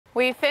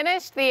We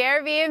finished the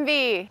Airbnb.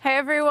 Hey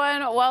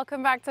everyone,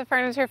 welcome back to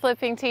Furniture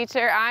Flipping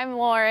Teacher. I'm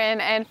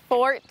Lauren, and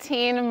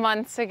 14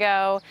 months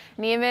ago,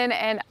 Neiman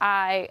and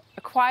I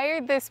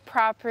acquired this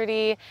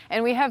property,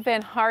 and we have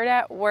been hard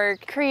at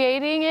work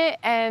creating it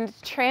and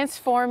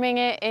transforming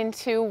it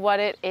into what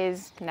it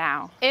is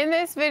now. In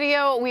this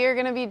video, we are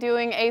going to be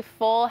doing a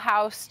full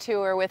house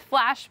tour with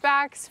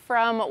flashbacks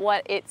from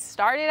what it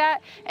started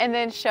at, and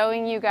then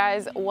showing you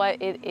guys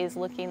what it is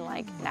looking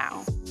like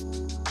now.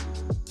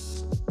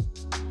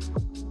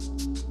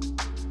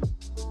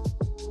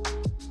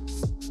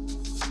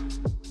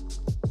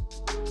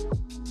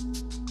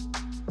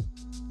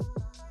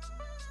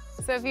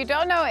 So if you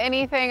don't know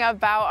anything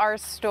about our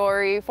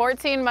story,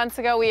 14 months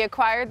ago we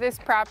acquired this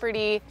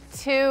property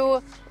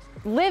to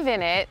live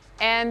in it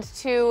and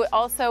to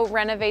also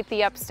renovate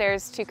the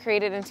upstairs to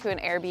create it into an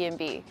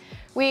Airbnb.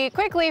 We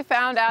quickly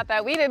found out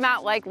that we did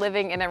not like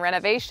living in a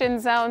renovation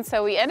zone,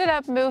 so we ended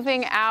up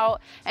moving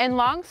out, and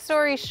long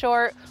story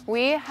short,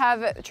 we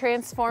have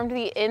transformed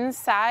the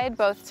inside,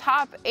 both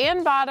top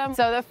and bottom.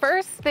 So the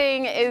first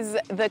thing is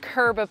the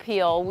curb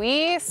appeal.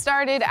 We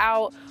started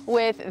out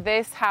with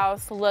this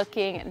house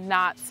looking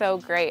not so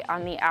great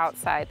on the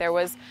outside. There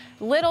was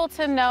little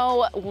to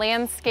no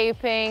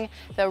landscaping.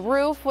 The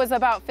roof was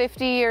about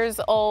 50 years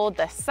old.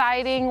 The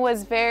siding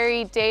was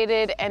very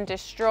dated and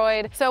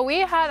destroyed. So we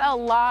had a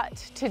lot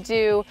to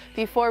do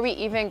before we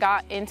even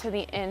got into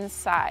the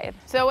inside.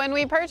 So when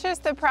we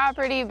purchased the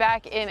property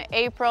back in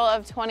April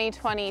of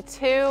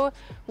 2022,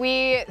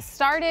 we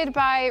started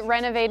by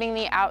renovating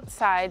the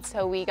outside.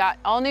 So we got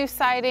all new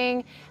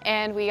siding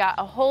and we got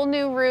a whole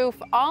new roof,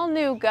 all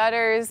new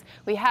gutters.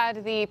 We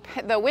had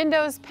the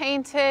windows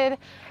painted.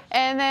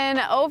 And then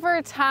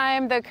over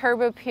time, the curb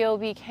appeal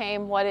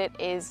became what it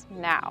is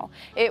now.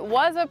 It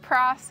was a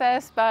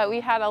process, but we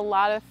had a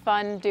lot of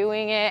fun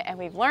doing it, and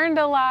we've learned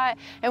a lot.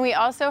 And we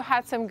also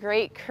had some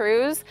great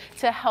crews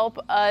to help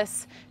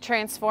us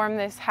transform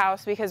this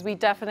house, because we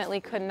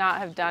definitely could not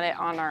have done it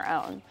on our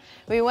own.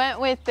 We went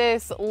with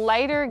this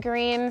lighter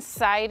green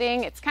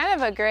siding. It's kind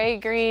of a gray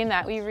green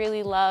that we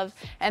really love.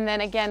 And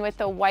then again with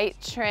the white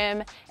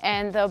trim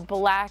and the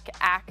black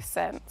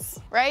accents.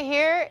 Right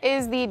here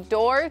is the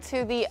door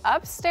to the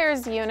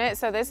upstairs unit.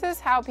 So this is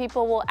how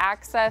people will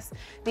access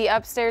the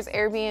upstairs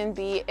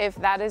Airbnb if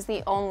that is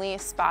the only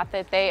spot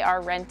that they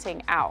are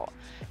renting out.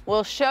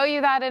 We'll show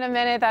you that in a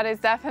minute. That is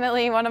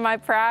definitely one of my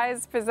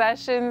prized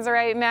possessions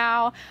right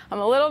now. I'm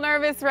a little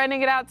nervous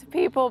renting it out to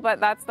people, but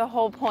that's the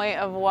whole point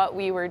of what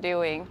we were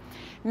doing.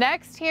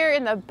 Next, here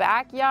in the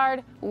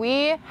backyard,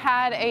 we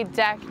had a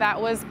deck that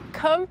was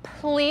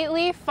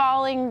completely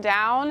falling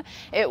down.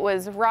 It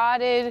was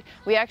rotted.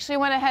 We actually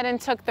went ahead and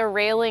took the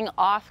railing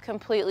off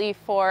completely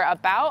for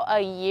about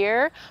a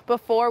year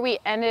before we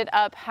ended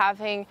up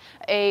having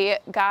a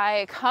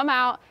guy come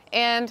out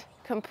and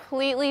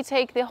completely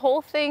take the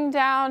whole thing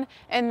down,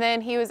 and then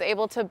he was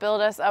able to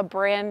build us a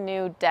brand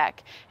new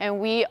deck,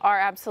 and we are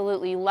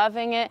absolutely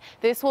loving it.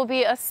 This will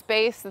be a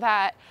space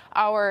that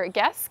our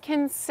guests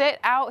can sit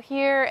out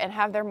here and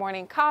have their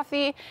morning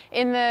coffee.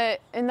 In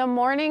the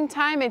morning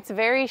time, it's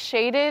very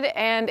shaded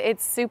and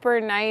it's super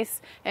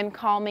nice and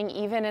calming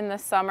even in the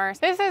summer.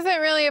 This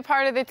isn't really a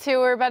part of the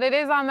tour, but it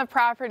is on the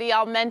property.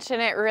 I'll mention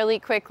it really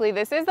quickly.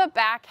 This is the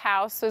back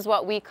house is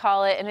what we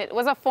call it, and it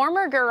was a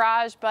former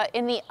garage, but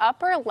in the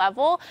upper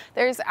level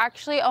there's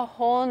actually a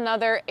whole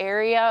nother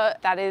area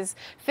that is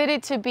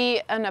fitted to be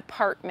an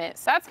apartment.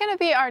 So that's going to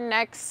be our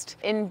next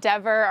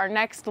endeavor, our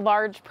next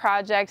large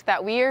project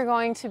that we are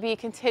going to be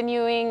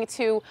continuing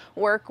to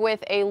work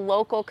with a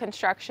local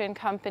construction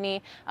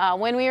company.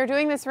 When we were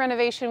doing this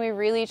renovation, we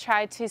really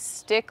tried to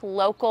stick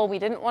local. We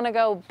didn't want to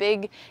go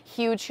big,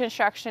 huge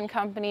construction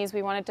companies.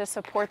 We wanted to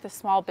support the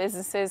small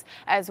businesses,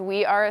 as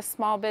we are a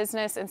small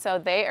business, and so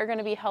they are going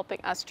to be helping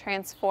us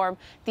transform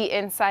the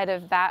inside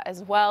of that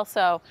as well.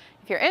 So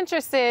if you're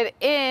interested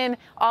in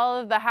all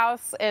of the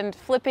house and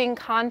flipping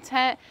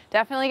content,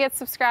 definitely get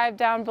subscribed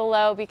down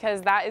below,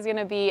 because that is going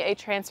to be a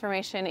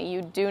transformation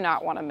you do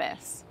not want to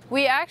miss.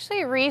 We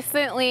actually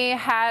recently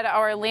had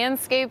our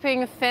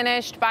landscaping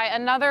finished by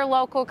another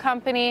local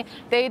company.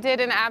 They did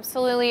an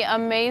absolutely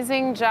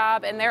amazing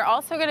job, and they're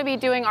also going to be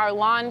doing our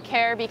lawn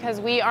care, because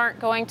we aren't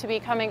going to be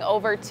coming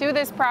over to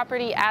this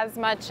property as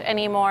much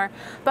anymore.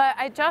 But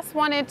I just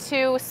wanted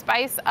to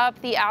spice up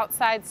the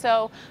outside,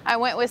 so I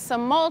went with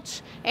some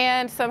mulch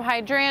and some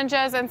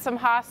hydrangeas and some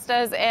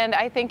hostas, and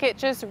I think it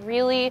just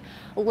really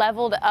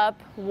leveled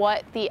up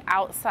what the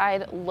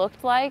outside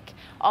looked like.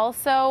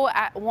 Also,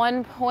 at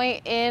one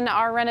point in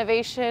our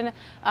renovation,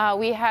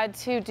 we had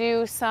to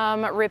do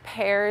some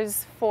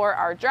repairs for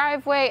our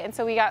driveway, and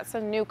so we got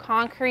some new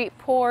concrete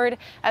poured,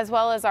 as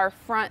well as our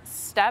front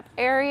step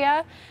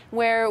area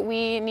where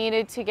we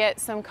needed to get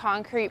some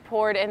concrete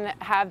poured and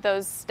have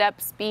those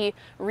steps be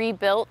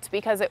rebuilt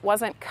because it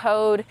wasn't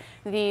code.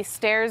 The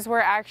stairs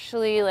were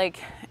actually like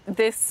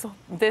this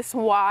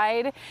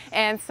wide,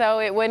 and so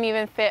it wouldn't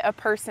even fit a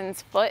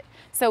person's foot.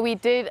 So we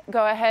did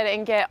go ahead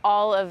and get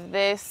all of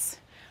this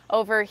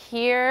over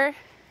here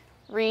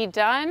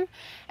redone.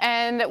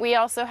 And we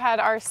also had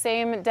our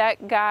same deck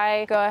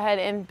guy go ahead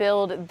and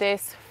build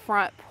this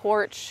front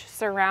porch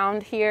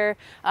surround here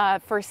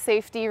for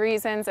safety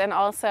reasons, and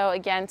also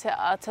again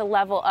to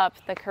level up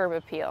the curb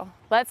appeal.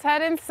 Let's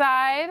head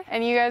inside,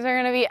 and you guys are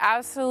going to be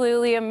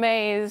absolutely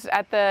amazed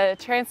at the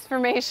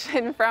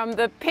transformation from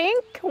the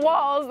pink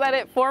walls that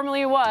it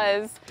formerly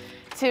was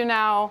to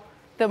now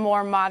the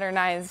more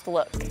modernized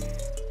look.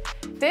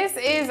 This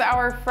is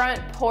our front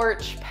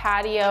porch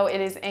patio.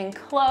 It is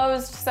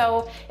enclosed,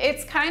 so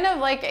it's kind of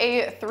like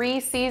a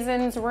 3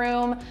 seasons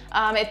room.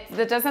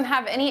 It doesn't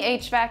have any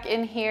HVAC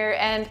in here,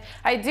 and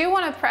I do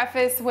want to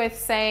preface with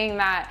saying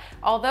that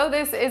although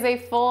this is a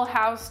full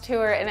house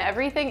tour and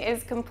everything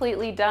is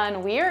completely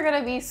done, we are going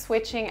to be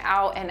switching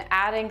out and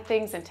adding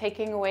things and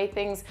taking away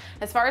things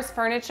as far as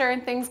furniture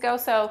and things go.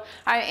 So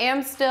I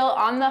am still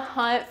on the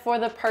hunt for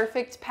the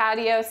perfect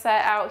patio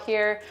set out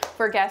here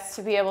for guests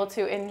to be able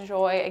to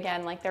enjoy,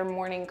 again, like their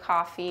morning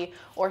coffee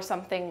or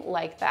something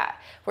like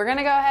that. We're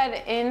gonna go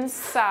ahead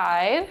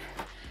inside.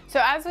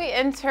 So as we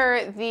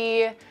enter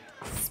the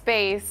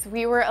space,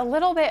 we were a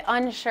little bit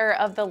unsure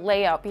of the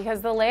layout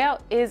because the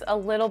layout is a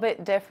little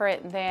bit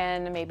different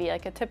than maybe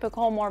like a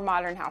typical more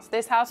modern house.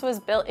 This house was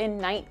built in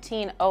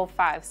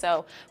 1905,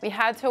 so we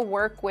had to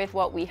work with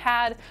what we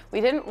had. We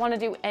didn't want to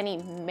do any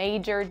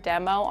major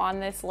demo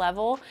on this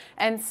level,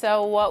 and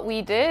so what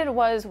we did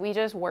was we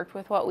just worked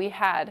with what we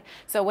had.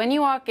 So when you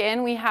walk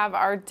in, we have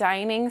our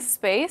dining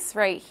space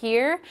right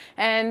here,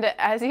 and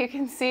as you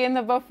can see in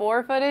the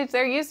before footage,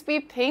 there used to be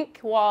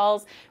pink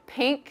walls,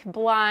 pink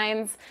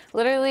blinds,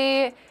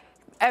 literally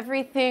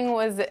everything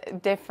was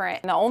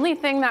different. The only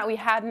thing that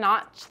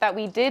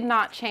we did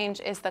not change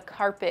is the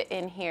carpet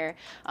in here.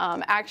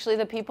 Actually,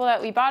 the people that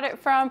we bought it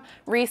from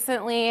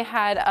recently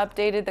had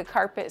updated the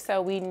carpet,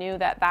 so we knew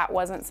that that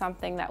wasn't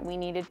something that we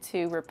needed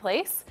to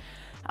replace.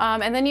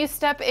 And then you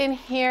step in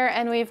here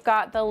and we've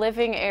got the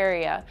living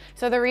area.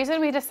 So the reason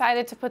we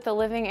decided to put the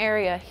living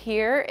area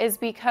here is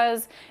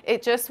because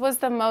it just was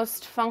the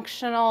most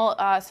functional,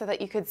 so that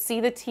you could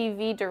see the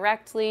TV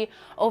directly.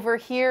 Over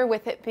here,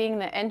 with it being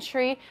the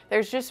entry,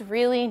 there's just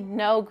really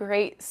no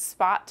great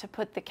spot to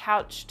put the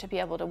couch to be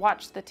able to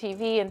watch the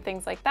TV and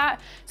things like that.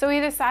 So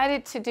we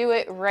decided to do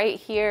it right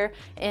here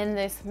in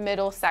this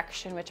middle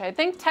section, which I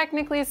think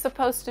technically is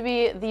supposed to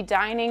be the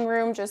dining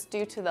room just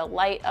due to the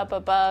light up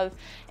above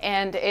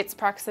and its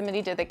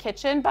proximity to the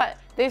kitchen, but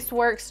this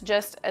works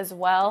just as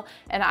well.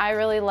 And I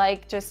really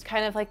like just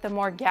kind of like the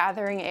more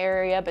gathering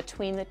area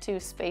between the two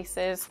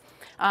spaces.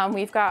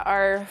 We've got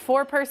our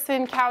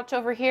 4-person couch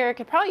over here. It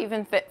could probably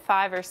even fit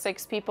 5 or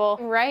 6 people.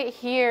 Right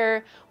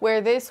here where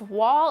this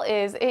wall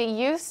is, it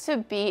used to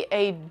be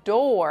a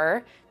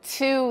door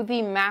to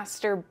the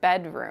master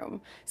bedroom.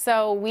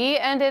 So we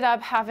ended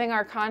up having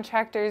our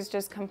contractors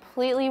just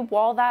completely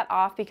wall that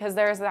off because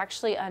there's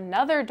actually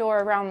another door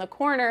around the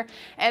corner,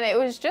 and it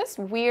was just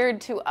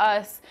weird to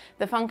us,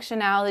 the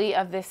functionality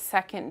of this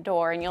second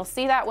door. And you'll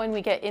see that when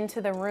we get into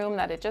the room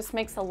that it just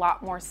makes a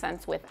lot more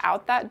sense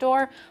without that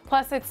door.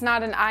 Plus it's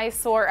not an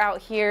eyesore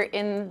out here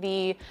in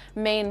the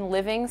main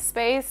living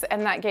space,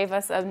 and that gave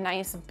us a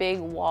nice big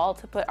wall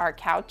to put our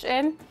couch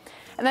in.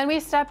 And then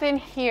we step in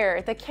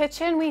here. The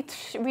kitchen, we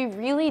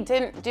really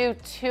didn't do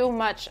too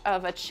much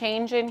of a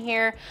change in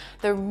here.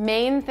 The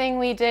main thing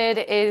we did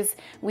is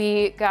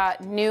we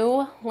got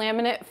new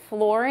laminate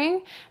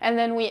flooring, and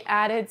then we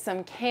added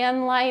some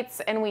can lights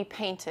and we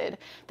painted.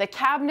 The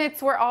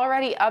cabinets were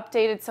already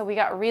updated, so we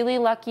got really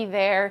lucky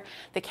there.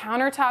 The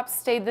countertops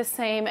stayed the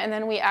same, and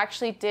then we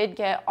actually did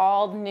get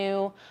all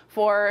new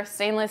for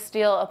stainless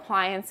steel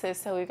appliances.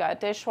 So we've got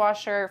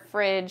dishwasher,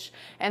 fridge,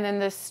 and then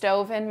the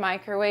stove and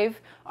microwave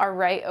are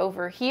right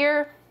over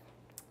here.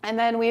 And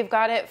then we've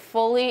got it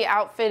fully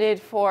outfitted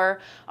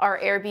for our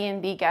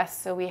Airbnb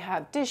guests. So we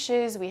have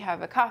dishes, we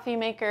have a coffee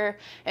maker,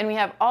 and we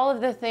have all of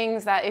the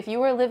things that if you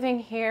were living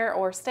here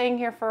or staying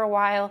here for a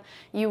while,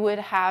 you would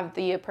have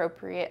the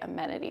appropriate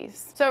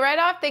amenities. So right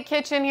off the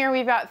kitchen here,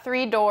 we've got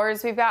 3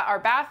 doors. We've got our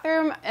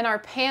bathroom and our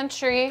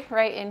pantry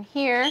right in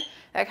here.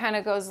 That kind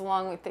of goes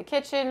along with the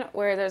kitchen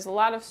where there's a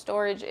lot of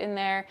storage in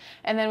there.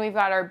 And then we've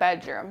got our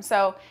bedroom.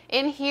 So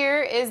in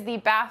here is the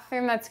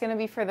bathroom that's going to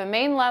be for the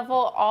main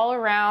level all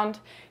around.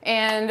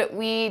 And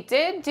we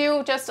did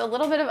do just a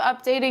little bit of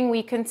updating.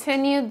 We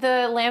continued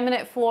the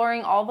laminate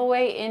flooring all the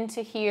way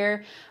into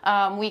here.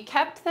 We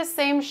kept the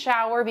same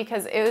shower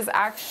because it was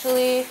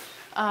actually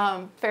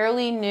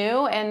fairly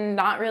new and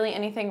not really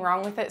anything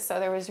wrong with it, so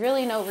there was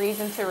really no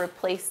reason to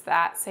replace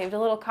that. Saved a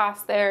little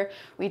cost there.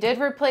 We did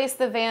replace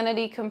the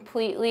vanity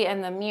completely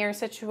and the mirror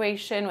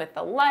situation with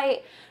the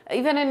light,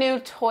 even a new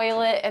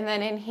toilet, and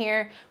then in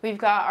here we've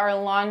got our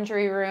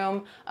laundry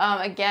room.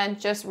 Again,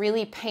 just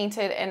really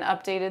painted and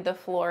updated the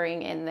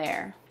flooring in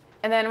there.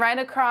 And then right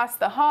across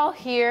the hall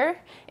here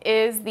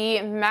is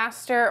the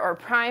master or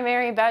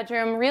primary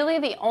bedroom, really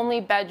the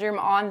only bedroom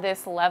on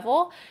this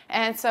level.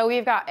 And so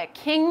we've got a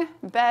king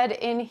bed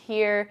in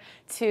here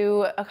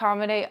to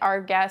accommodate our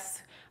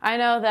guests. I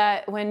know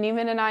that when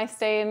Neiman and I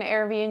stay in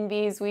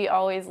Airbnbs, we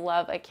always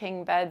love a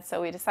king bed.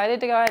 So we decided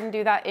to go ahead and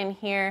do that in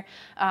here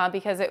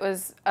because it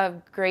was a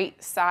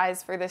great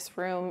size for this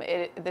room.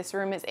 This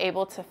room is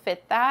able to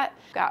fit that.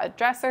 Got a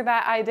dresser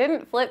that I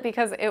didn't flip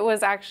because it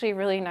was actually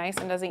really nice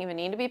and doesn't even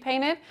need to be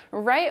painted.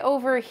 Right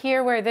over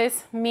here where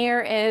this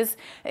mirror is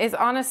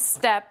on a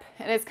step,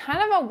 and it's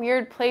kind of a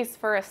weird place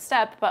for a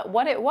step, but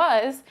what it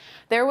was,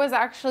 there was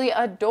actually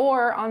a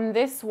door on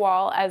this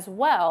wall as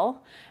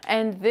well,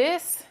 and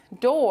this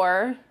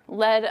door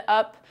led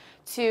up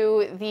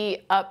to the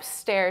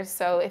upstairs.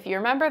 So if you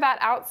remember that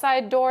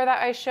outside door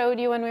that I showed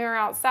you when we were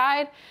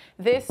outside,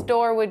 this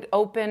door would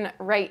open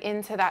right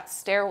into that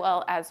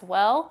stairwell as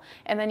well,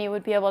 and then you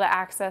would be able to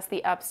access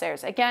the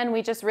upstairs. Again,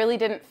 we just really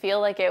didn't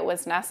feel like it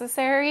was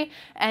necessary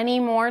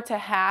anymore to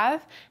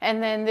have.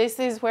 And then this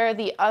is where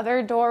the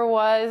other door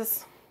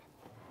was,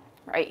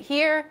 right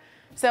here.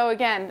 So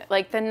again,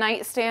 like the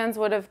nightstands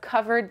would have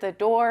covered the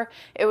door.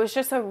 It was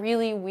just a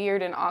really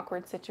weird and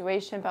awkward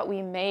situation, but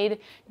we made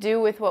do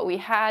with what we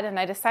had, and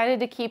I decided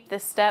to keep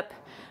this step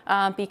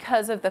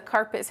because of the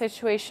carpet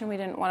situation. We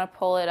didn't want to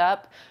pull it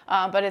up,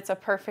 but it's a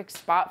perfect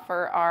spot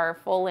for our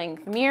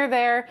full-length mirror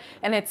there,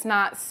 and it's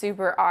not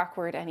super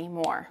awkward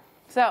anymore.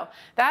 So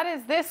that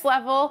is this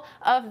level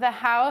of the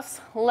house.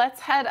 Let's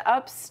head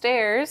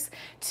upstairs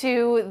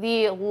to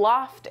the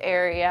loft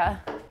area.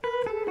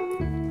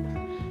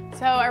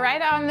 So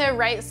right on the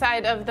right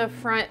side of the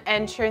front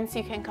entrance,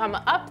 you can come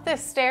up the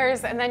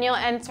stairs and then you'll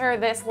enter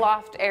this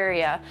loft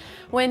area.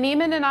 When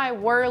Neiman and I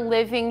were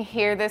living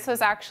here, this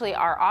was actually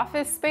our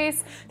office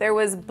space. There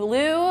was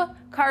blue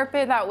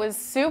carpet that was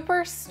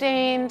super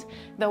stained.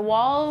 The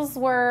walls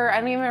were, I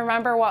don't even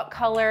remember what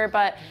color,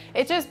 but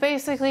it just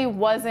basically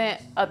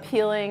wasn't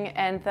appealing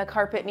and the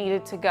carpet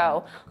needed to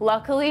go.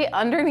 Luckily,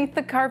 underneath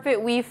the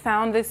carpet, we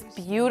found this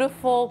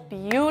beautiful,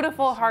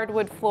 beautiful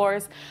hardwood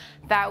floors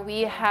that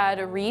we had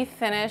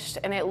refinished,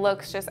 and it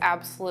looks just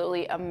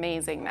absolutely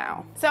amazing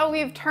now. So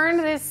we've turned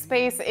this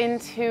space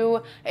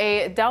into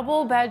a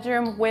double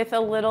bedroom with a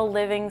little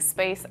living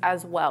space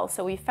as well.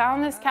 So we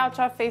found this couch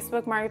off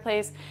Facebook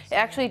Marketplace. It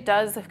actually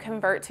does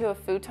convert to a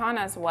futon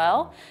as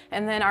well.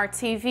 And then our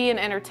TV and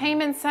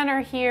entertainment center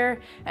here.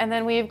 And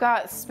then we've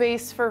got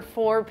space for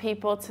 4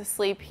 people to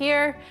sleep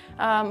here.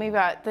 We've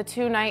got the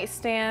 2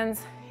 nightstands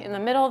in the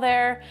middle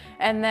there,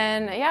 and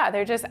then yeah,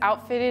 they're just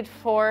outfitted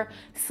for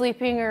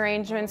sleeping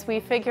arrangements. We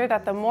figure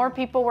that the more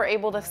people we're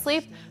able to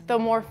sleep, the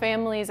more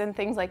families and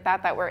things like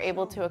that that we're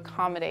able to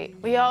accommodate.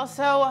 We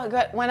also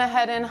went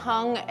ahead and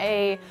hung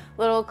a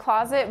little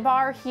closet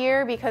bar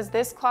here because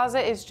this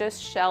closet is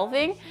just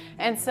shelving,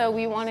 and so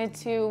we wanted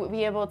to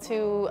be able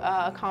to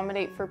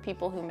accommodate for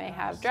people who may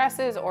have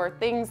dresses or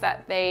things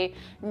that they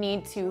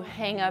need to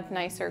hang up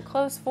nicer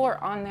clothes for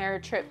on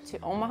their trip to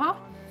Omaha.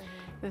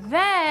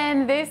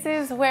 Then this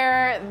is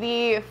where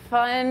the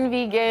fun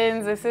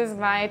begins. This is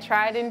my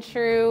tried and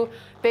true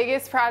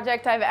biggest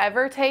project I've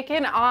ever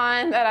taken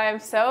on that I'm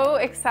so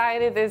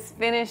excited is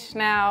finished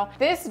now.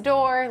 This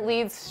door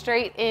leads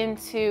straight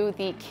into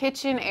the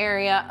kitchen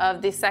area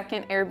of the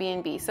second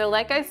Airbnb. So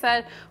like I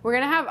said, we're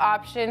gonna have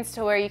options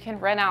to where you can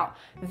rent out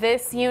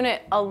this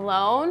unit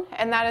alone,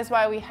 and that is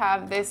why we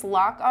have this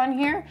lock on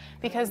here,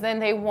 because then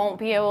they won't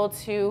be able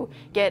to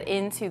get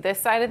into this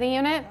side of the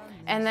unit.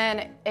 And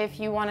then if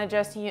you want to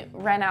just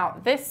rent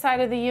out this side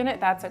of the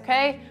unit, that's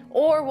okay.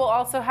 Or we'll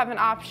also have an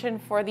option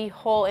for the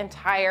whole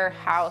entire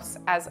house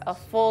as a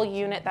full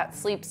unit that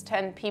sleeps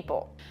 10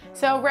 people.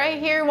 So right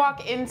here,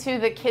 walk into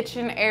the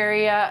kitchen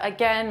area.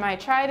 Again, my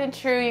tried and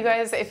true. You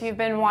guys, if you've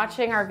been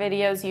watching our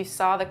videos, you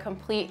saw the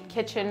complete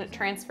kitchen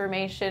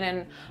transformation,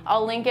 and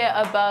I'll link it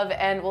above,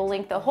 and we'll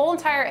link the whole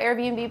entire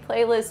Airbnb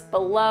playlist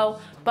below.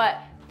 But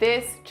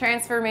this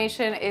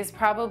transformation is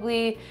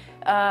probably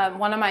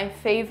one of my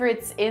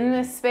favorites in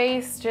this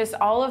space. Just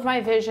all of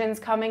my visions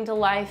coming to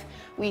life.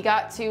 We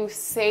got to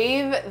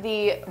save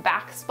the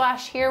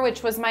backsplash here,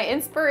 which was my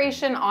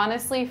inspiration,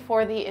 honestly,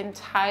 for the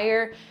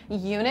entire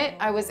unit.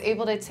 I was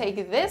able to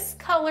take this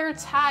color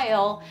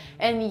tile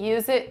and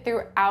use it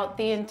throughout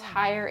the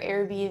entire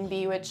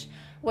Airbnb, which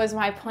was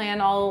my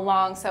plan all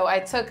along. So I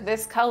took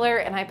this color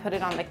and I put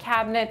it on the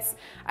cabinets.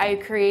 I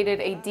created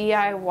a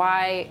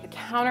DIY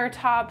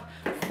countertop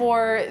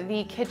for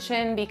the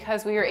kitchen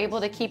because we were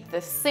able to keep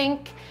the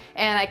sink,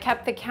 and I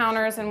kept the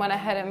counters and went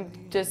ahead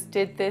and just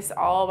did this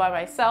all by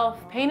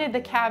myself. Painted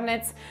the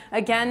cabinets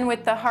again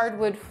with the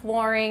hardwood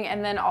flooring,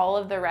 and then all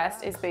of the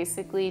rest is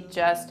basically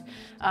just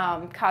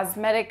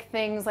cosmetic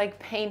things like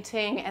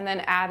painting and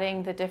then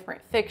adding the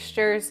different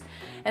fixtures.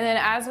 And then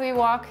as we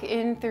walk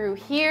in through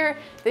here,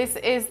 this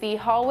is the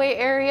hallway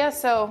area.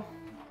 So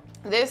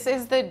this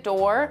is the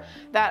door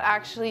that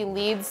actually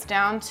leads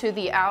down to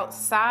the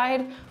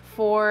outside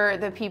for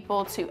the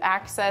people to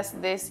access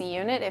this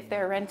unit if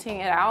they're renting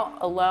it out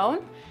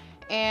alone.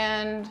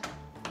 And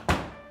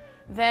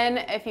then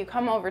if you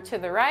come over to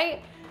the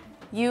right,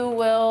 you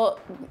will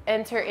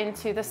enter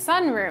into the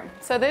sunroom.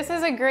 So this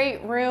is a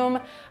great room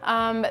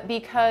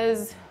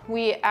because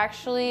we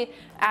actually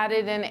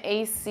added an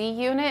AC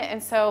unit.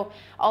 And so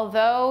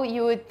although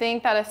you would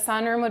think that a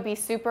sunroom would be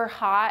super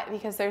hot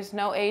because there's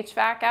no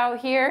HVAC out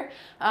here,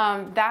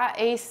 that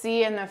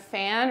AC and the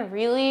fan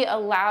really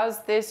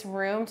allows this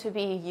room to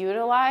be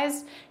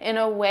utilized in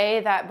a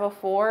way that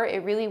before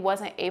it really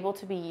wasn't able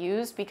to be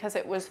used because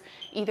it was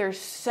either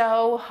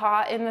so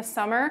hot in the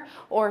summer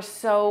or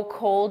so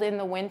cold in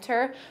the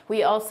winter.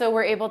 We also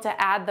were able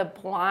to add the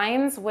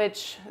blinds,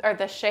 which are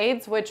the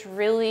shades, which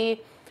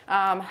really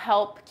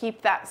help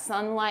keep that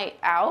sunlight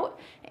out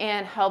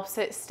and helps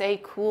it stay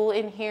cool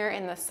in here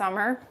in the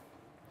summer.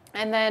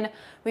 And then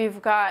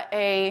we've got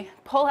a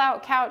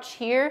pull-out couch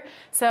here,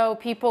 so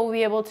people will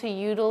be able to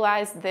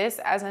utilize this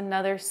as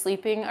another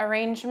sleeping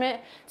arrangement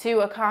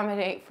to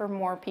accommodate for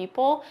more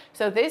people.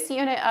 So this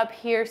unit up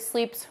here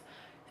sleeps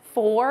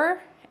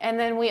 4. And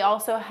then we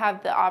also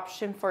have the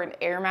option for an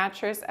air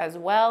mattress as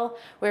well,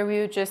 where we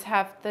would just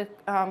have the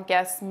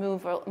guests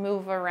move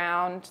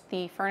around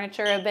the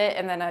furniture a bit,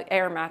 and then an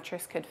air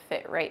mattress could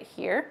fit right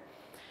here.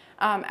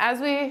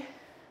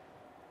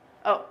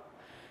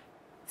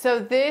 So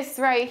this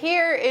right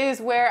here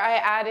is where I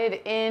added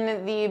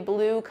in the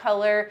blue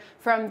color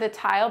from the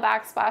tile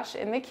backsplash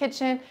in the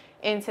kitchen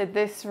into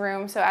this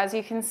room. So as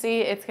you can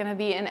see, it's gonna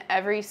be in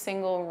every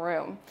single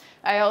room.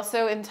 I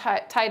also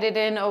tied it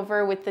in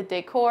over with the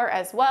decor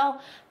as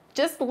well.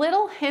 Just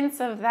little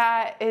hints of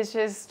that is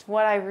just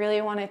what I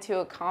really wanted to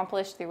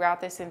accomplish throughout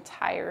this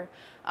entire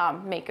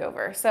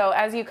makeover. So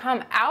as you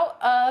come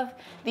out of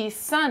the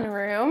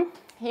sunroom,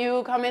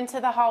 you come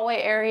into the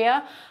hallway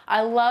area.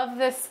 I love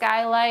the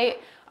skylight.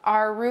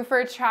 Our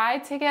roofer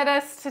tried to get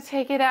us to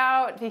take it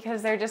out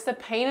because they're just a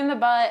pain in the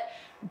butt,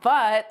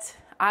 but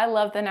I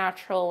love the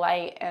natural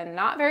light, and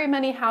not very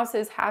many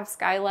houses have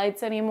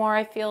skylights anymore,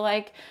 I feel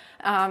like.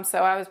 So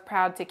I was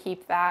proud to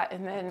keep that.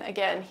 And then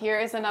again, here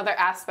is another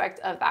aspect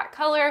of that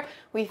color.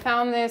 We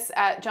found this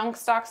at Junk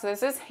Stock. So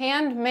this is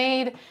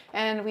handmade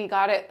and we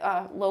got it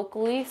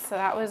locally. So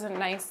that was a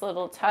nice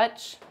little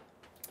touch.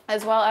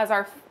 As well as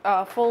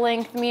our full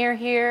length mirror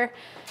here.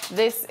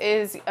 This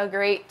is a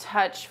great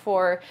touch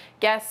for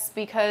guests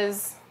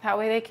because that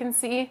way they can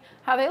see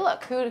how they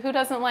look. Who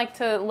doesn't like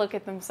to look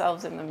at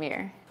themselves in the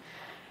mirror?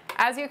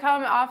 As you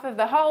come off of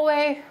the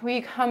hallway,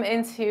 we come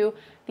into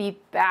the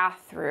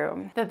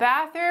bathroom. The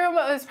bathroom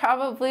was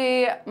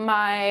probably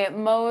my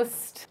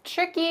most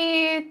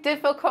tricky,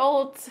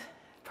 difficult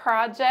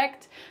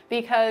project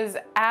because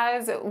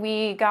as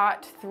we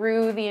got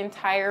through the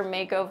entire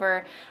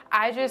makeover,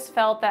 I just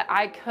felt that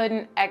I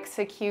couldn't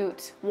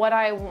execute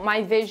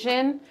my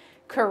vision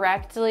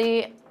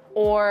correctly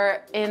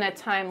or in a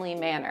timely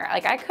manner.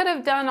 Like I could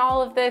have done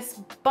all of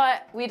this,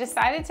 but we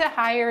decided to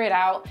hire it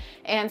out.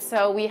 And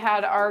so we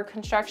had our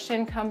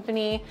construction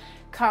company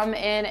come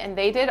in and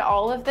they did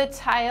all of the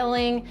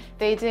tiling.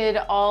 They did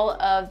all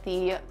of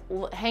the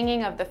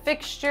hanging of the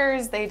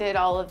fixtures. They did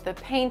all of the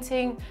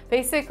painting.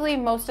 Basically,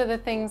 most of the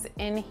things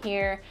in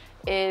here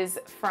is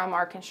from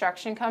our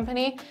construction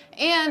company.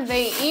 And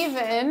they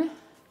even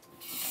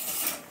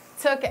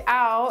took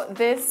out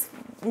this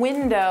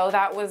window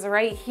that was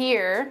right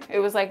here. It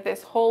was like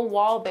this whole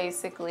wall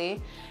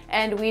basically.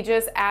 And we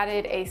just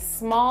added a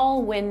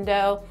small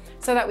window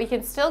so that we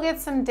can still get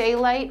some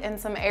daylight and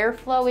some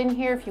airflow in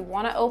here. If you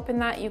want to open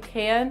that, you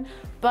can.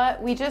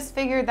 But we just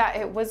figured that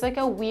it was like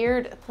a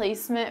weird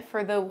placement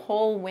for the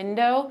whole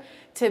window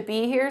to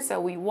be here. So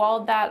we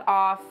walled that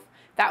off.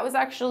 That was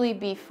actually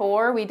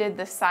before we did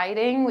the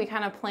siding. We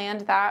kind of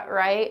planned that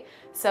right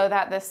so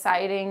that the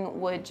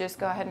siding would just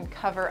go ahead and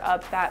cover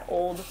up that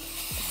old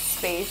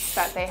space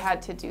that they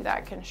had to do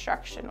that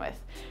construction with.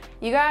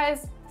 You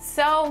guys,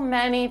 so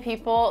many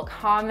people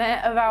comment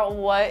about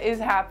what is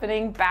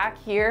happening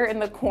back here in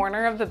the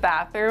corner of the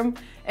bathroom.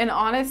 And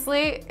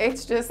honestly,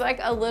 it's just like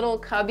a little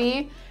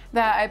cubby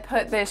that I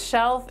put this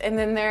shelf, and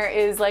then there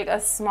is like a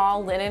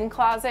small linen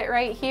closet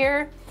right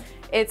here.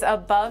 It's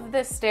above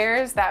the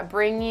stairs that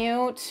bring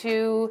you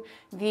to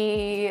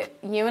the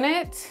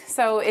unit.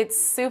 So it's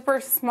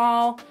super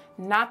small,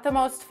 not the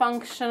most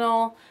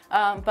functional,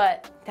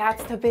 but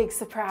that's the big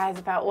surprise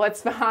about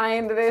what's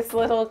behind this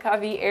little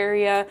cubby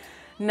area.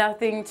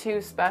 Nothing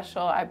too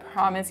special. I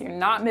promise you're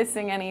not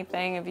missing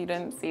anything if you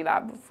didn't see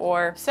that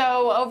before.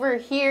 So over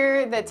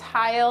here, the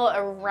tile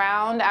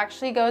around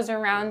actually goes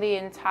around the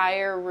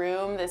entire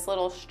room, this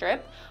little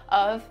strip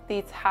of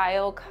the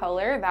tile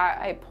color that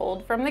I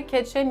pulled from the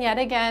kitchen yet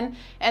again.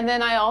 And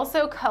then I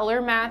also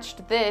color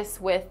matched this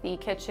with the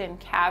kitchen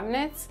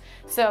cabinets.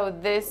 So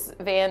this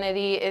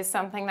vanity is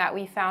something that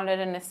we found at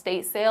an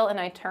estate sale and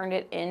I turned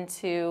it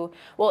into,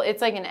 well,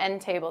 it's like an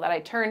end table that I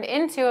turned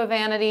into a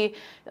vanity.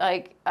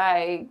 Like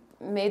I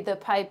made the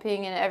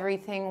piping and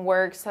everything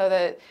work so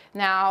that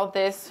now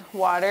this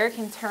water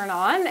can turn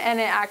on and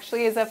it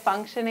actually is a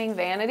functioning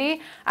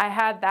vanity. I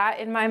had that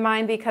in my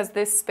mind because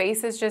this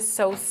space is just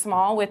so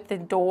small with the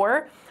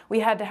door we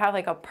had to have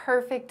like a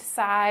perfect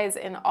size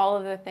and all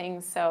of the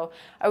things. So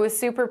I was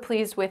super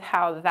pleased with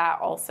how that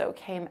also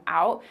came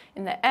out.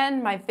 In the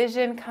end, my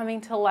vision coming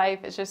to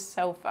life is just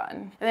so fun.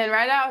 And then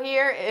right out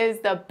here is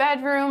the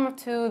bedroom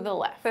to the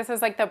left. This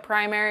is like the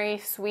primary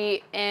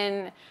suite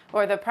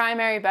or the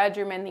primary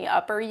bedroom in the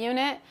upper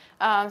unit.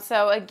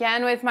 So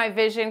again, with my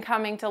vision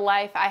coming to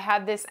life, I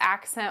had this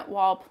accent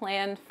wall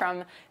planned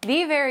from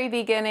the very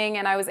beginning,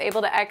 and I was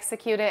able to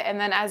execute it. And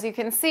then as you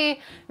can see,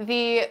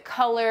 the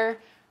color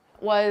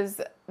was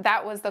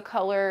the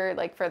color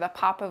like for the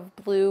pop of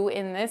blue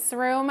in this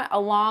room,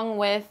 along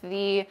with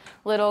the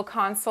little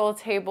console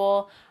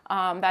table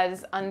that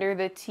is under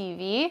the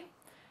TV.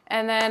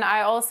 And then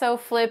I also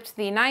flipped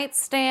the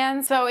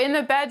nightstand. So in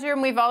the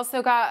bedroom, we've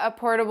also got a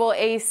portable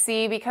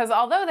AC, because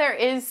although there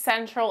is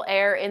central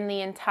air in the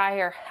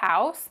entire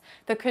house,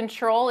 the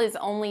control is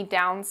only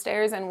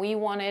downstairs, and we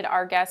wanted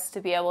our guests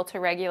to be able to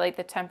regulate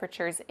the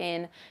temperatures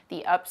in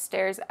the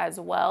upstairs as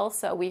well.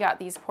 So we got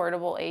these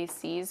portable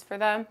ACs for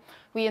them.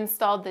 We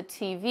installed the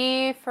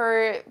TV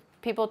for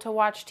people to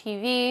watch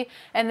TV,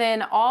 and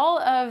then all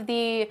of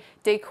the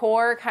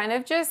decor kind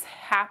of just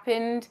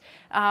happened.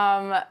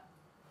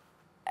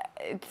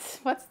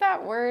 What's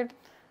that word?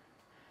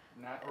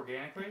 Not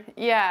organically?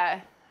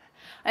 Yeah.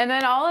 And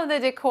then all of the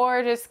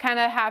decor just kind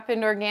of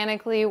happened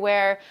organically,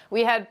 where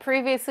we had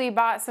previously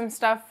bought some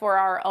stuff for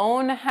our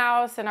own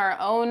house and our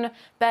own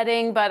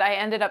bedding, but I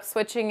ended up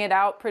switching it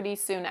out pretty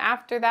soon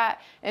after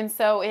that. And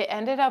so it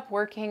ended up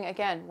working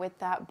again with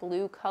that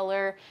blue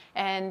color,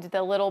 and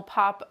the little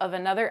pop of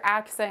another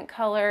accent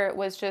color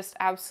was just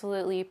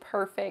absolutely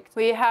perfect.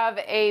 We have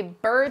a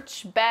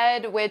birch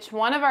bed, which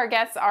one of our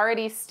guests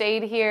already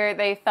stayed here.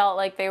 They felt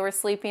like they were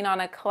sleeping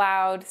on a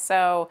cloud.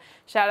 So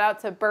shout out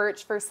to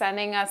Birch for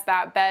sending us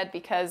that bed,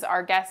 because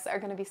our guests are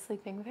going to be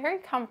sleeping very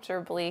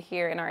comfortably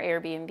here in our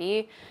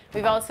Airbnb.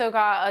 We've also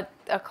got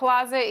a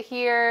closet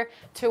here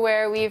to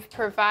where we've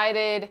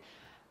provided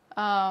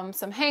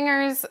some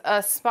hangers,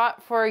 a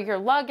spot for your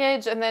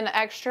luggage, and then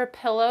extra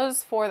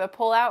pillows for the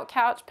pull-out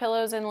couch,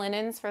 pillows and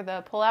linens for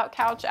the pull-out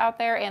couch out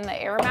there, and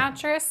the air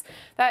mattress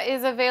that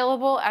is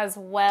available as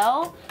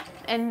well.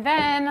 And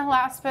then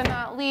last but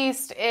not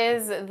least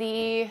is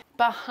the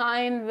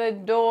behind the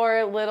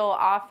door little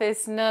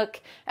office nook,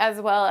 as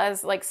well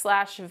as like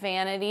slash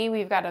vanity.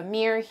 We've got a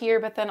mirror here,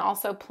 but then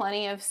also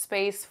plenty of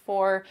space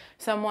for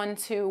someone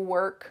to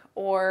work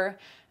or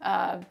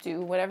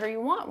do whatever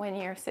you want when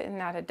you're sitting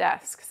at a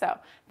desk. So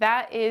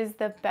that is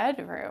the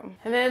bedroom.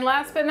 And then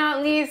last but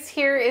not least,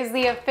 here is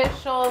the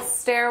official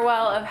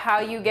stairwell of how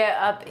you get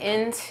up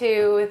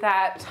into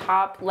that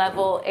top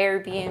level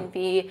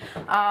Airbnb.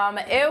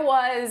 It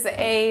was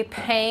a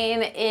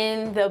pain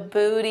in the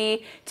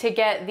booty to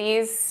get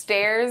these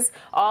stairs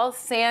all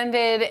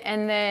sanded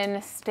and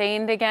then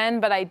stained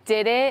again, but I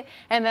did it.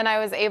 And then I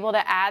was able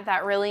to add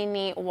that really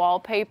neat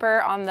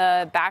wallpaper on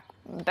the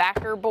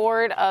backer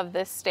board of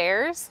the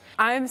stairs.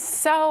 I'm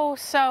so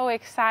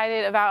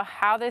excited about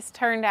how this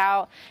turned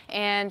out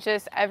and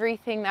just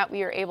everything that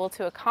we were able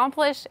to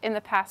accomplish in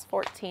the past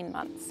 14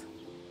 months.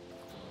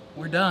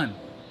 We're done.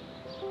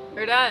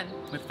 We're done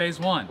with phase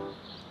one.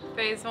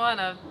 Phase one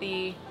of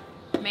the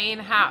main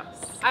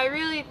house. I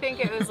really think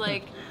it was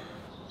like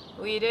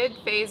we did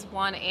phase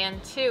 1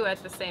 and 2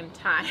 at the same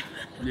time.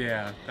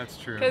 Yeah, that's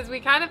true. Because we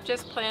kind of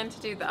just planned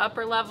to do the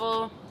upper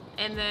level,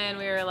 and then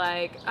we were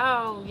like,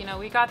 oh, you know,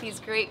 we got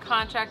these great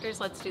contractors,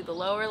 let's do the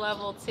lower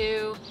level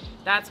too.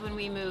 That's when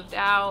we moved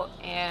out,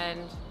 and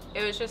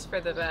it was just for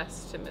the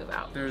best to move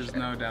out. There's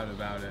no doubt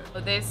about it.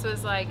 So this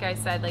was, like I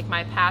said, like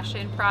my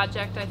passion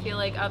project, I feel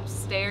like,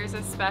 upstairs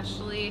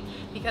especially,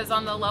 because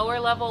on the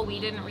lower level we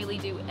didn't really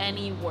do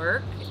any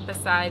work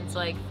besides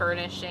like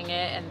furnishing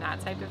it and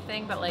that type of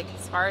thing. But like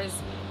as far as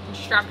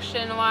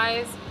construction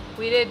wise,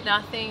 we did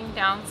nothing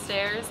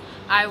downstairs.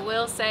 I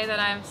will say that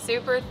I'm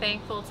super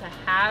thankful to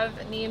have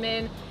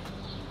Neiman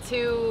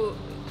to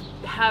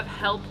have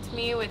helped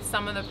me with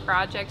some of the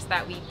projects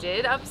that we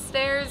did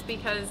upstairs,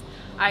 because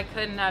I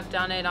couldn't have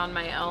done it on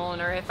my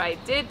own, or if I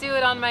did do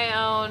it on my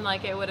own,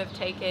 like it would have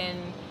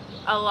taken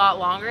a lot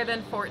longer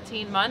than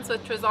 14 months,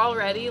 which was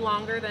already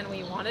longer than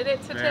we wanted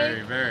it to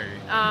take. Very.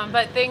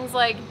 But things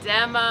like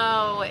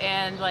demo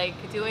and like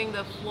doing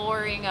the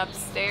flooring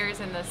upstairs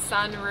in the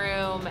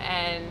sunroom,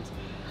 and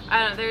I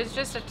don't know, there's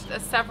just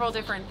several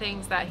different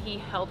things that he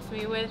helped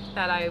me with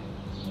that I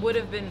would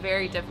have been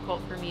very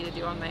difficult for me to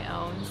do on my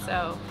own.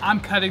 So I'm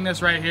cutting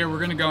this right here. We're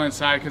gonna go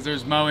inside because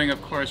there's mowing,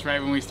 of course, right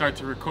when we start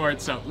to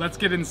record. So let's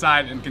get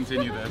inside and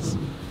continue this.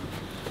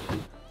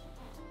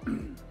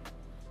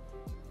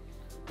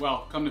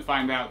 Well, come to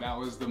find out, that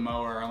was the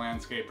mower, our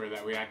landscaper,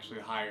 that we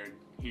actually hired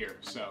here.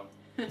 So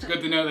it's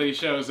good to know that he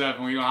shows up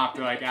and we don't have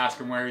to like ask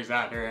him where he's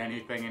at or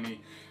anything, and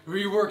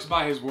he works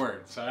by his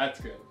word. So that's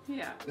good.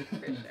 Yeah, for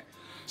sure.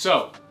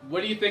 So,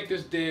 what do you think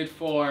this did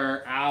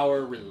for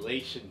our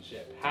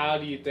relationship? How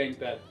do you think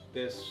that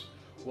this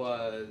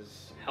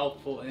was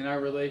helpful in our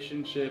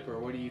relationship, or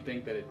what do you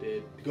think that it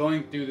did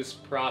going through this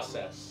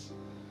process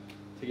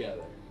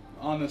together,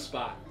 on the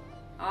spot?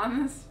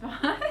 On the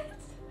spot?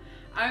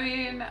 I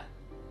mean,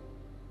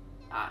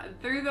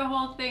 through the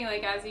whole thing,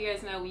 like, as you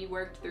guys know, we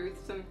worked through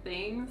some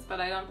things, but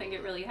I don't think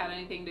it really had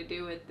anything to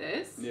do with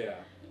this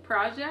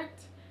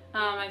project.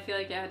 I feel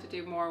like it had to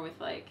do more with,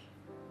 like,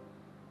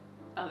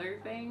 other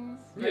things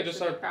versus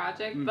the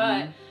project.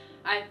 But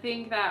I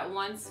think that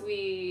once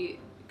we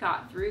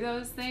got through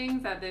those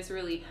things, that this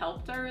really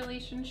helped our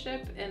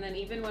relationship. And then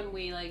even when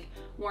we, like,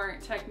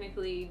 weren't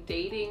technically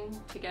dating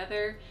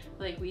together,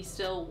 like, we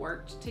still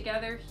worked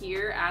together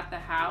here at the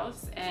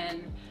house.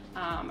 And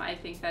I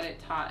think that it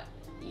taught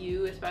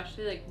you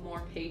especially, like,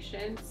 more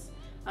patience.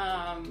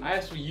 I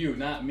asked for you,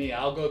 not me.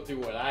 I'll go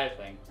through what I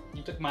think.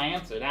 You took my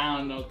answer. I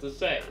don't know what to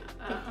say.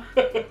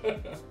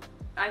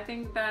 I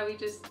think that we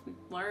just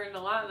learned a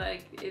lot.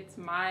 Like, it's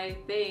my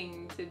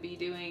thing to be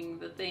doing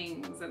the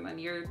things, and then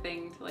your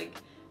thing to, like,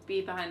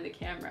 be behind the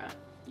camera.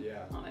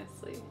 Yeah.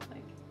 Honestly,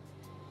 like,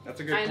 that's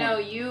a good point. I know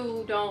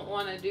you don't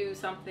want to do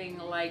something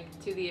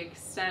like to the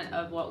extent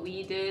of what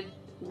we did.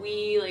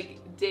 We, like,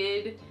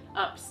 did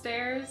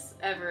upstairs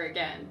ever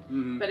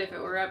again. But if it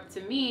were up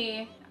to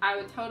me, I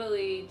would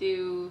totally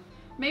do,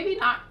 maybe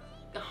not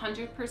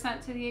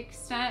 100% to the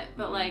extent,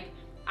 but like,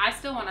 I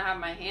still want to have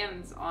my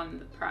hands on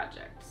the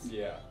projects.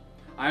 Yeah.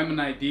 I'm an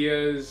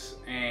ideas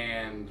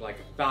and like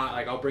a thought,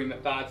 like I'll bring the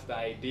thoughts, the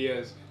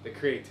ideas, the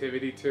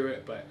creativity to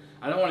it, but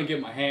I don't want to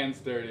get my hands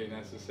dirty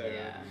necessarily.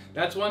 Yeah.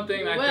 That's one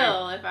thing I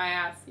will if I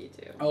ask you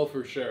to. Oh,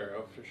 for sure.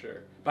 Oh, for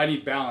sure. But I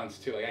need balance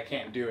too. Like, I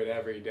can't do it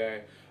every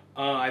day.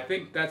 I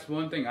think that's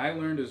one thing I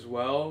learned as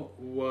well.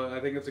 I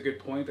think that's a good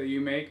point that you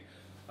make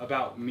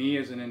about me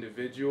as an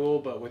individual,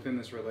 but within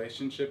this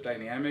relationship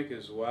dynamic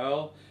as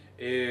well,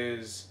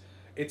 is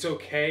it's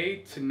okay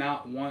to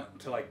not want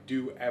to, like,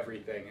 do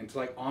everything and to,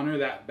 like, honor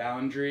that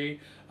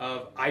boundary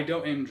of, I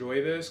don't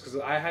enjoy this, because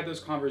I had those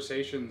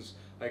conversations,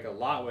 like, a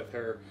lot with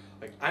her.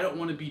 Like, I don't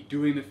want to be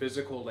doing the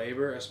physical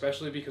labor,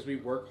 especially because we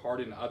work hard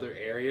in other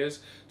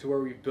areas to where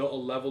we've built a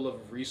level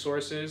of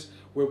resources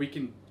where we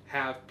can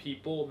have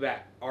people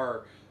that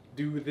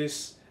do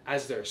this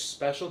as their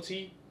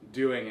specialty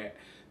doing it.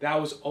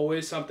 That was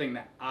always something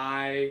that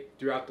I,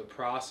 throughout the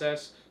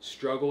process,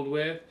 struggled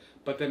with.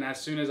 But then as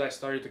soon as I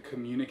started to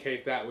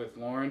communicate that with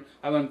Lauren,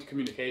 I learned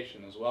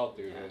communication as well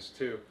through this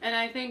too. And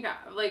I think,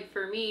 like,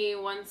 for me,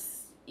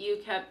 once you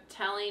kept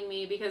telling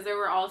me, because there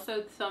were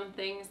also some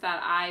things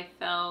that I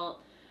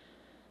felt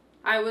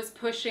I was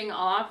pushing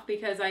off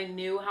because I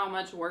knew how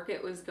much work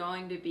it was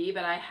going to be,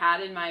 but I had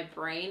in my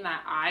brain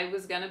that I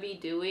was going to be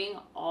doing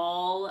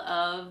all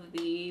of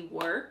the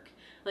work.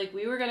 Like,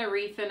 we were going to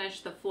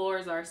refinish the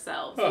floors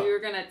ourselves. We were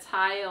going to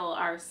tile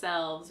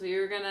ourselves. We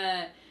were going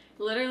to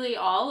literally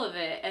all of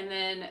it. And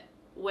then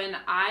when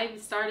I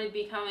started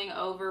becoming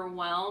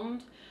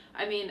overwhelmed,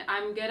 I mean,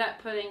 I'm good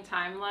at putting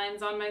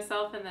timelines on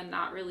myself and then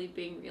not really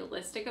being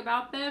realistic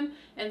about them.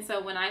 And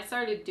so when I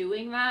started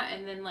doing that,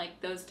 and then,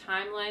 like, those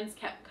timelines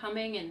kept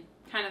coming and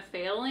kind of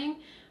failing,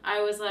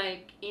 I was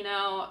like, you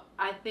know,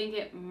 I think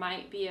it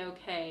might be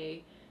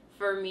okay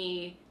for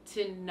me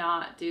to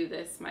not do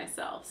this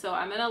myself. So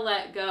I'm going to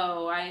let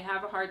go. I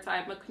have a hard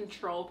time. I'm a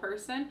control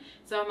person.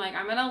 So I'm like,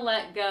 I'm going to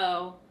let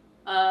go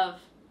of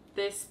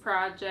this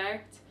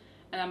project,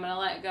 and I'm going to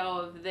let go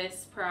of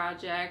this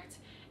project.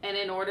 And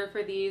in order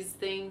for these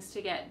things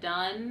to get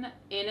done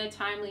in a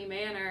timely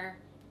manner,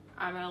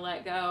 I'm going to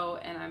let go,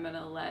 and I'm going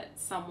to let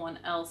someone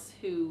else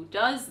who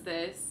does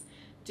this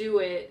do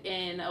it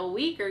in a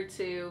week or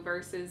two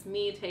versus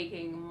me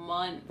taking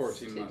months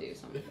to do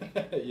something.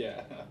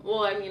 Yeah.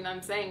 Well, I mean,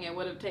 I'm saying it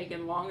would have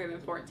taken longer than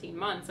 14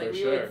 months. Like,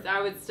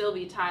 I would still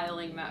be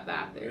tiling that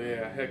bathroom.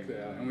 Yeah, heck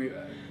yeah. And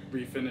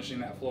refinishing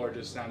that floor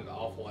just sounded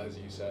awful, as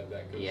you said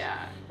that.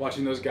 Yeah.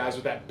 Watching those guys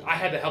with that, I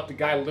had to help the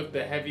guy lift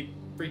the heavy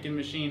freaking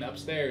machine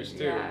upstairs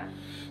too. Yeah.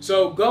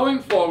 So going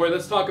forward,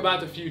 let's talk about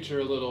the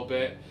future a little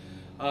bit.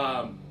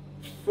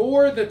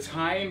 For the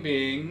time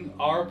being,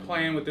 our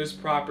plan with this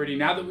property,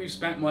 now that we've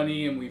spent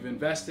money and we've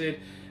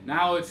invested,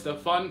 now it's the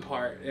fun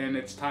part, and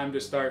it's time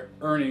to start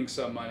earning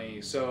some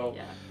money. So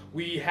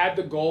we had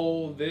the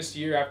goal this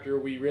year, after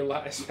we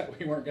realized that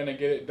we weren't going to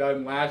get it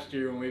done last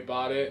year when we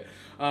bought it,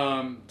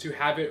 to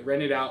have it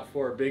rented out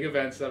for big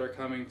events that are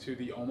coming to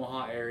the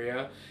Omaha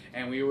area,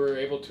 and we were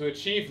able to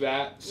achieve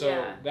that.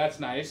 So that's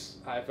nice.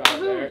 High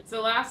five there.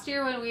 So last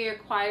year when we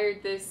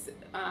acquired this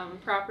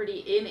property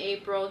in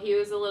April, he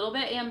was a little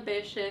bit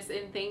ambitious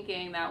in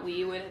thinking that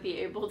we would be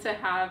able to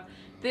have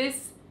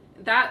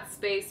that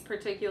space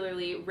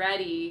particularly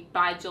ready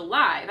by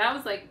July. That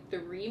was like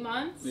 3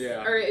 months?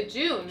 Yeah. Or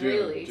June,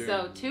 really. June.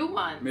 So 2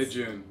 months.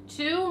 Mid-June.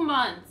 2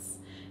 months.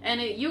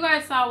 And you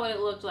guys saw what it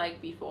looked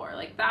like before.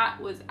 Like,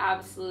 that was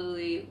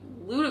absolutely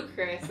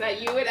ludicrous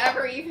that you would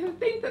ever even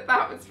think that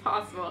that was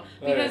possible.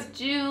 Because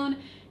June,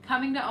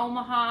 coming to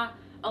Omaha,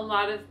 a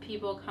lot of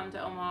people come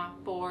to Omaha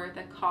for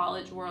the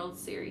College World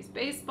Series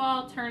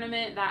baseball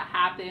tournament that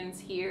happens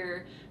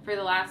here for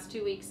the last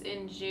 2 weeks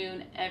in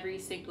June every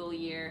single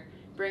year.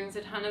 Brings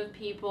a ton of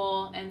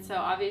people, and so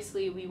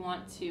obviously we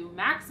want to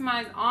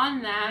maximize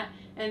on that,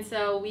 and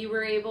so we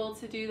were able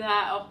to do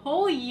that a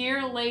whole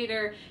year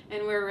later,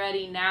 and we're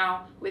ready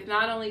now with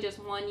not only just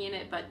 1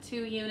 unit but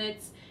 2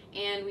 units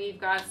and we've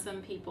got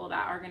some people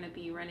that are going to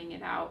be renting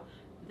it out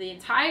the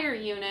entire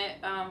unit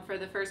for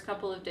the first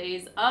couple of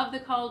days of the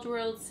College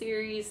World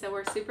Series. So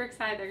we're super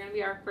excited. They're going to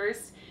be our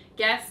first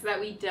guests that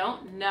we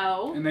don't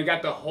know. And they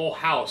got the whole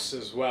house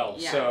as well.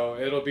 Yeah. So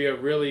it'll be a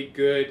really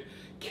good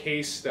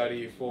case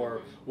study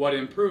for what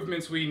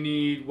improvements we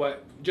need,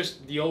 what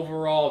just the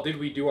overall, did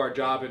we do our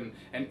job, and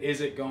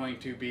is it going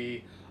to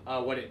be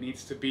what it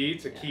needs to be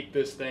to keep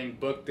this thing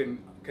booked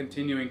and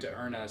continuing to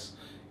earn us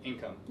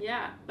income.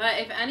 Yeah, but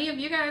if any of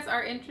you guys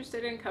are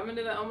interested in coming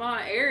to the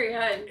Omaha area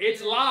and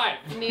it's live,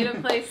 need a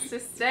place to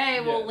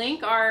stay, we'll Yes.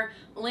 link our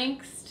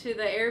links to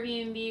the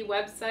Airbnb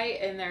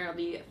website, and there'll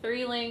be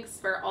 3 links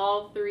for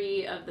all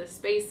 3 of the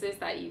spaces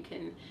that you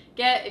can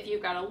get. If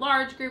you've got a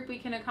large group, we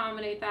can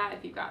accommodate that.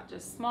 If you've got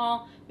just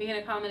small, we can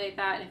accommodate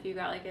that. And if you've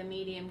got like a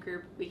medium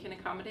group, we can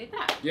accommodate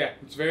that. Yeah,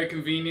 it's very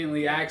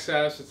conveniently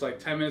accessed. It's like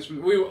 10 minutes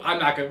from. We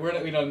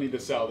don't need to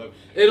sell them.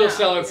 It'll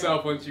sell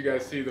itself once you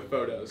guys see the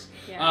photos.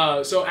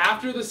 Yeah. So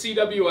after the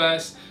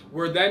CWS,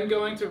 we're then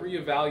going to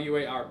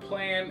reevaluate our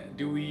plan.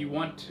 Do we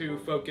want to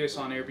focus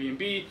on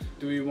Airbnb?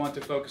 Do we want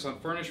to focus on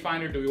Furnish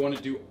Finder? Do we want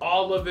to do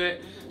all of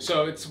it?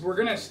 So we're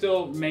gonna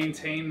still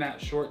maintain that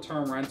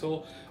short-term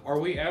rental. Are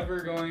we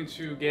ever going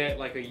to get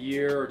like a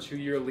year or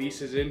 2-year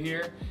leases in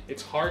here?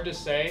 It's hard to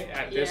say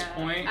at this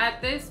point.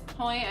 At this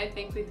point, I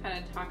think we've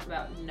kind of talked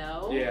about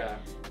no. Yeah.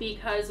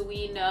 Because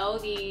we know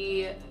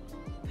the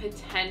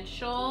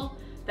potential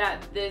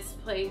that this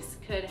place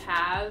could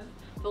have.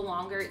 The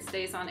longer it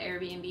stays on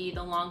Airbnb,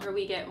 the longer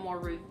we get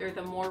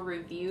the more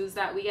reviews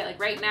that we get.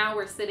 Like right now,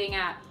 we're sitting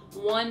at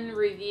 1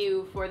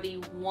 review for the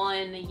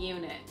 1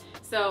 unit.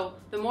 So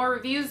the more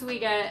reviews we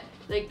get,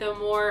 like the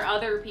more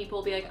other people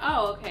will be like,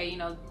 oh, okay, you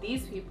know,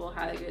 these people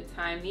had a good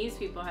time, these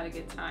people had a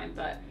good time.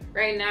 But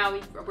right now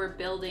we're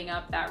building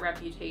up that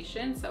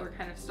reputation, so we're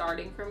kind of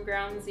starting from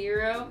ground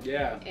zero.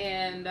 Yeah.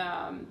 And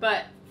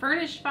but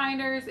Furnish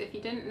Finders, if you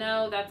didn't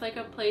know, that's like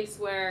a place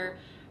where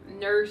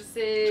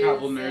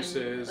travel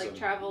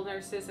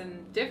nurses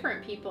and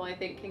different people, I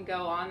think, can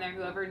go on there.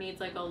 Whoever needs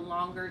like a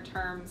longer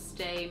term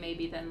stay,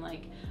 maybe than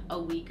like a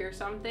week or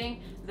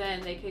something, then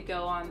they could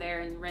go on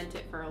there and rent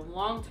it for a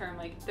long term,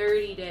 like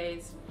 30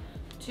 days,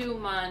 2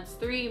 months,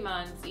 3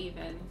 months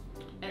even.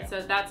 And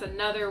so that's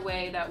another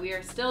way that we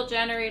are still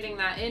generating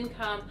that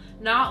income,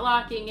 not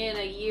locking in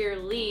a year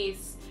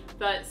lease,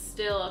 but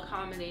still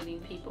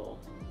accommodating people.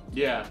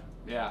 Yeah.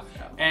 Yeah,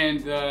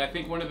 and I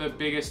think one of the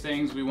biggest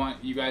things we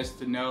want you guys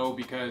to know,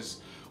 because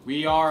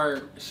we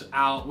live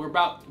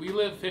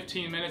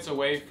 15 minutes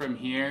away from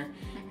here,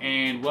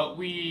 and what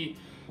we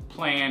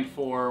planned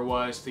for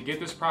was to get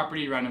this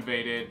property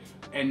renovated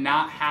and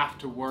not have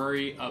to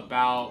worry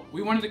about,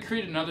 we wanted to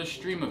create another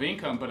stream of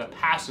income, but a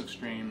passive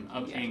stream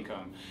of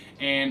income.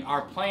 And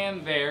our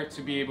plan there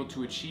to be able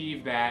to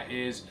achieve that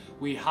is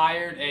we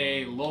hired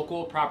a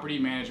local property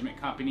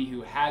management company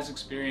who has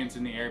experience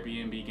in the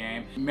Airbnb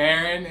game,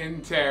 Marin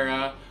and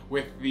Tara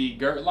with the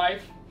Gert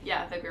Life.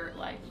 Yeah, the Gert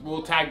Life.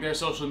 We'll tag their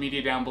social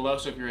media down below,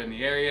 so if you're in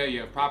the area, you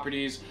have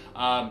properties.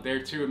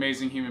 They're 2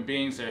 amazing human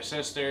beings. They're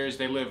sisters.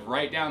 They live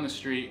right down the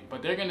street,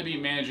 but they're going to be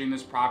managing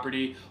this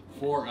property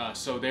for us.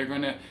 So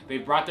they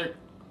brought their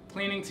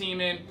cleaning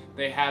team in,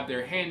 they have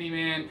their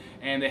handyman,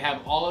 and they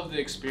have all of the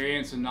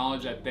experience and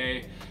knowledge that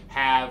they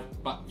have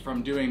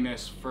from doing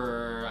this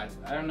for,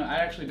 I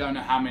actually don't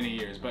know how many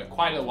years, but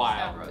quite a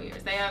while. Several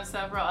years. They have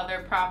several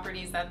other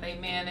properties that they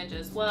manage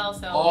as well.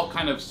 So all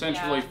kind of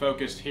centrally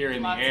focused here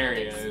in the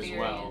area as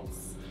well.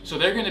 So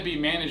they're going to be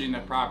managing the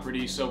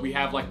property. So we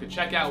have like the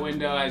checkout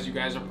window, as you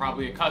guys are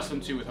probably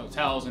accustomed to with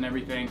hotels and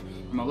everything,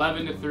 from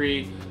 11 to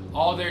 3.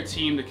 All their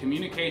team, the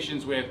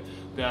communications with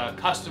the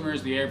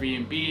customers, the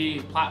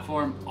Airbnb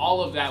platform,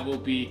 all of that will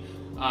be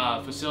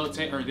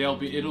facilitate, or it'll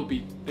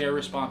be their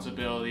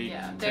responsibility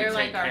to take care of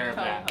that. They're like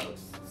our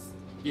co-hosts.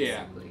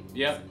 Yeah.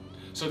 Yep.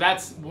 So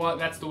that's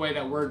the way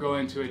that we're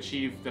going to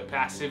achieve the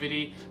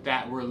passivity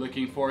that we're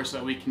looking for, so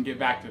that we can get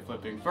back to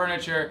flipping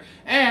furniture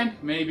and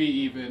maybe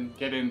even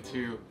get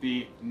into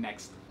the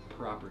next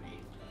property.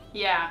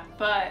 Yeah,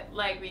 but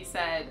like we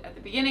said at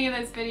the beginning of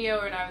this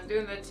video when I was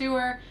doing the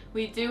tour,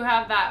 we do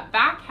have that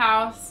back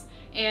house,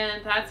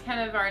 and that's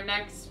kind of our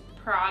next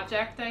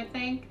project, I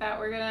think, that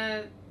we're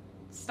gonna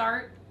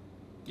start.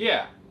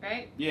 Yeah.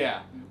 Right?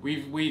 Yeah.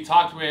 We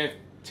talked with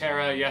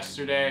Tara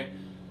yesterday,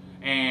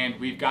 and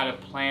we've got a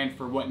plan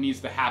for what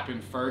needs to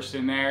happen first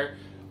in there,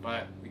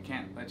 but we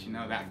can't let you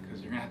know that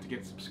because you're gonna have to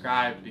get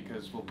subscribed,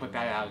 because we'll put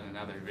that out in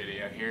another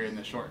video here in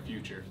the short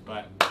future.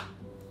 But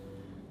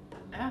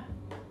yeah,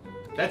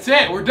 that's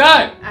it. We're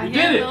done. I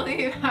can't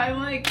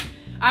believe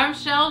I'm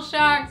shell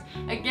shocked.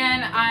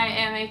 Again, I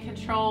am a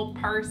control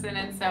person,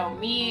 and so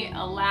me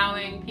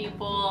allowing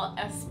people,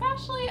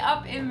 especially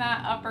up in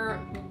that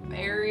upper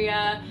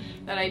area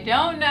that I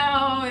don't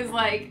know, is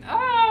like,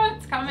 oh,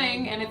 it's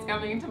coming, and it's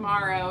coming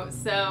tomorrow.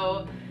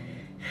 So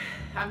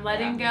I'm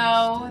letting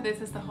go. This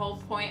is the whole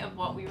point of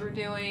what we were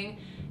doing,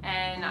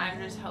 and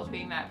I'm just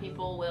hoping that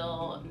people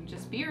will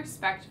just be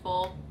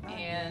respectful,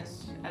 and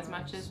as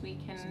much as we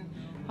can,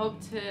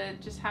 hope to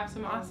just have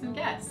some awesome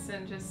guests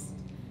and just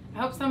I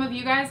hope some of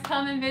you guys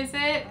come and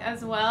visit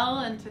as well,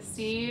 and to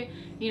see,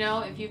 you know,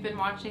 if you've been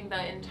watching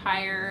the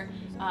entire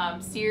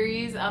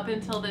series up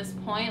until this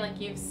point, like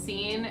you've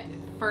seen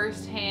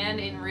firsthand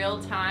in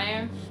real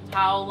time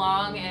how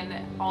long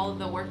and all of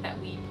the work that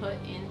we put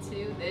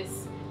into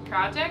this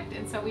project,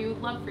 and so we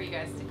would love for you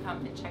guys to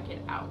come and check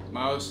it out.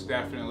 Most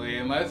definitely,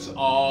 and let's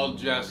all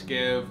just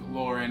give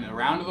Lauren a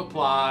round of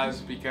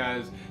applause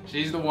because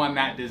she's the one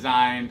that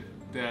designed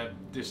the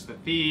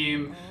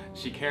theme.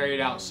 She carried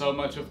out so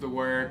much of the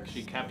work.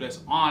 She kept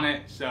us on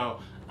it, so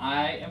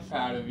I am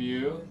proud of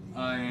you,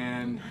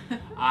 and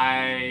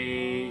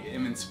I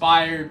am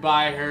inspired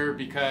by her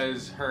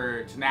because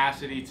her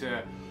tenacity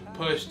to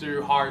push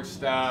through hard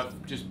stuff,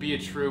 just be a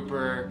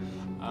trooper,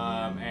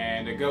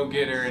 and a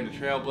go-getter and a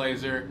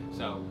trailblazer.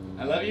 So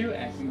I love you,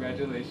 and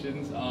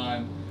congratulations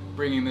on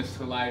bringing this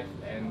to life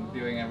and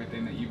doing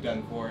everything that you've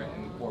done for it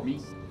and for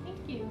me. Thank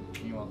you.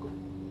 You're welcome.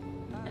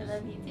 I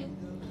love you too.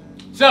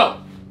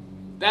 So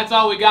that's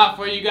all we got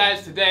for you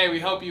guys today. We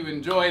hope you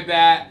enjoyed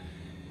that.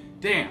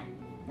 Damn.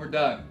 We're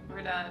done.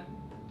 We're done.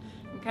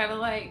 I'm kind of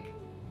like,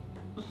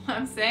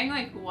 I'm saying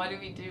like, what do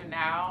we do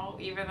now?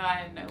 Even though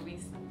I know we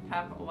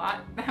have a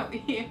lot that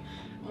we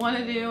want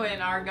to do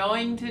and are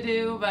going to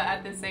do, but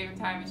at the same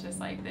time, it's just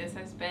like, this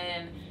has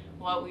been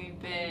what we've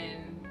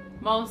been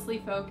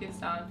mostly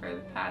focused on for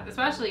the past,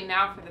 especially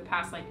now for the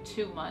past like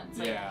 2 months.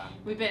 Like, yeah.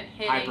 We've been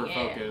hitting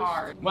it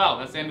hard. Well,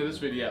 that's the end of this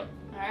video.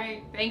 All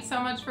right. Thanks so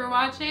much for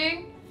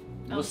watching.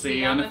 We'll see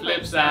you on the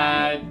flip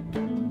side.